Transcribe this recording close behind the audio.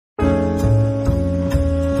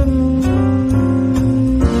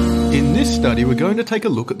study, we're going to take a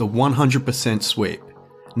look at the 100% sweep.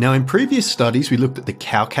 Now, in previous studies, we looked at the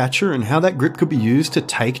cow catcher and how that grip could be used to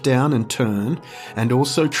take down and turn, and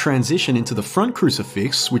also transition into the front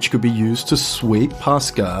crucifix, which could be used to sweep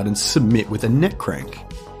past guard and submit with a neck crank.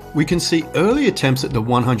 We can see early attempts at the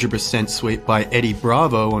 100% sweep by Eddie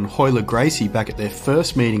Bravo and Royrler Gracie back at their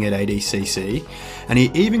first meeting at ADCC, and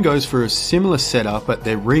he even goes for a similar setup at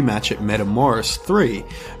their rematch at Metamoris 3,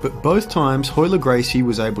 but both times Royler Gracie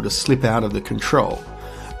was able to slip out of the control.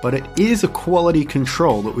 But it is a quality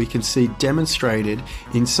control that we can see demonstrated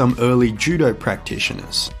in some early judo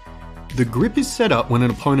practitioners. The grip is set up when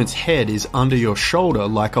an opponent's head is under your shoulder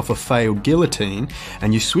like off a failed guillotine,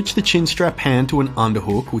 and you switch the chin strap hand to an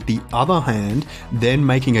underhook with the other hand then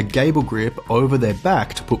making a gable grip over their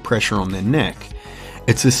back to put pressure on their neck.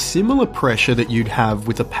 It's a similar pressure that you'd have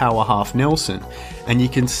with a power half Nelson, and you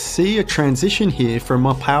can see a transition here from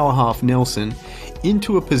a power half Nelson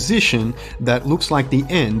into a position that looks like the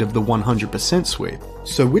end of the 100% sweep.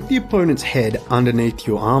 So with the opponent's head underneath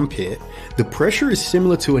your armpit, the pressure is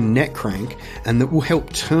similar to a neck crank, and that will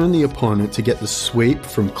help turn the opponent to get the sweep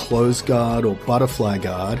from closed guard or butterfly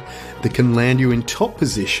guard that can land you in top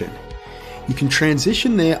position. You can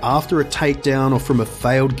transition there after a takedown or from a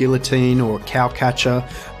failed guillotine or a cow catcher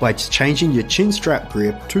by changing your chin strap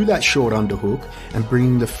grip to that short underhook and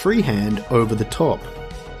bringing the free hand over the top.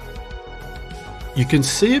 You can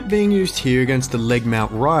see it being used here against the leg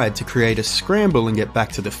mount ride to create a scramble and get back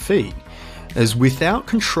to the feet, as without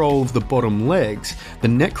control of the bottom legs, the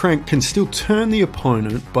neck crank can still turn the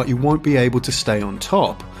opponent, but you won't be able to stay on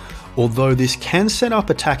top. Although this can set up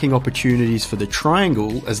attacking opportunities for the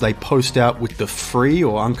triangle as they post out with the free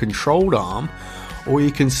or uncontrolled arm, or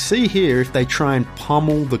you can see here if they try and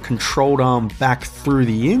pummel the controlled arm back through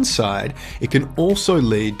the inside, it can also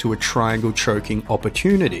lead to a triangle choking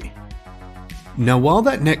opportunity. Now, while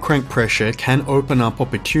that neck crank pressure can open up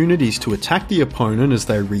opportunities to attack the opponent as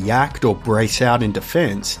they react or brace out in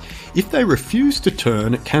defense, if they refuse to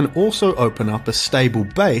turn, it can also open up a stable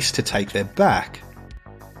base to take their back.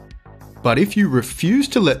 But if you refuse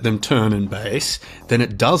to let them turn and base, then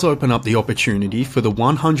it does open up the opportunity for the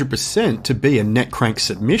 100% to be a neck crank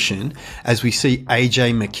submission, as we see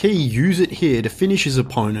AJ McKee use it here to finish his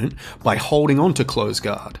opponent by holding on to close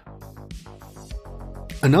guard.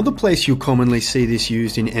 Another place you'll commonly see this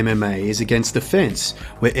used in MMA is against the fence,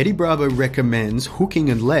 where Eddie Bravo recommends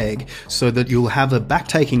hooking and leg so that you'll have a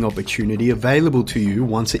back-taking opportunity available to you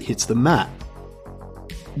once it hits the mat.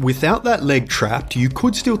 Without that leg trapped, you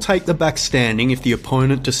could still take the back standing if the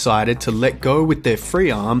opponent decided to let go with their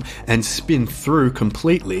free arm and spin through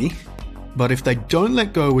completely. But if they don't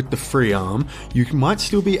let go with the free arm, you might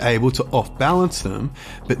still be able to off-balance them,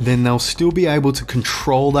 but then they'll still be able to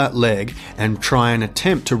control that leg and try and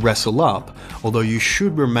attempt to wrestle up, although you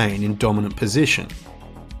should remain in dominant position.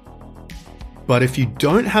 But if you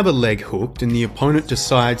don't have a leg hooked and the opponent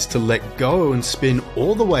decides to let go and spin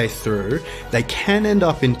all the way through, they can end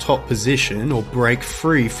up in top position or break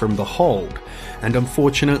free from the hold. And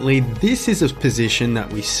unfortunately, this is a position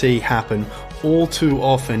that we see happen all too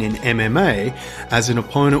often in MMA, as an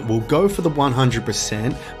opponent will go for the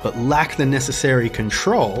 100% but lack the necessary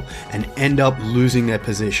control and end up losing their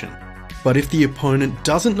position. But if the opponent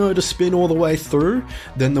doesn't know to spin all the way through,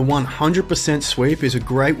 then the 100% sweep is a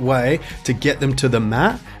great way to get them to the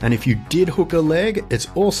mat, and if you did hook a leg, it's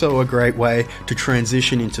also a great way to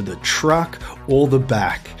transition into the truck or the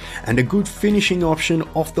back. And a good finishing option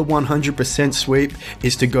off the 100% sweep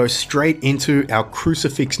is to go straight into our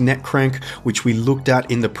crucifix neck crank, which we looked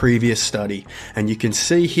at in the previous study. And you can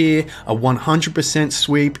see here a 100%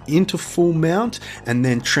 sweep into full mount and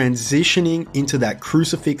then transitioning into that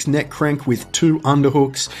crucifix neck crank with two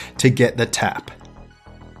underhooks to get the tap.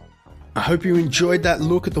 I hope you enjoyed that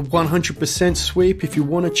look at the 100% sweep. If you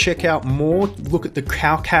want to check out more, look at the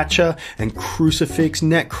cow catcher and crucifix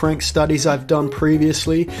neck crank studies I've done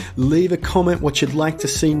previously. Leave a comment what you'd like to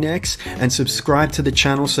see next and subscribe to the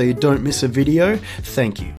channel so you don't miss a video. Thank you.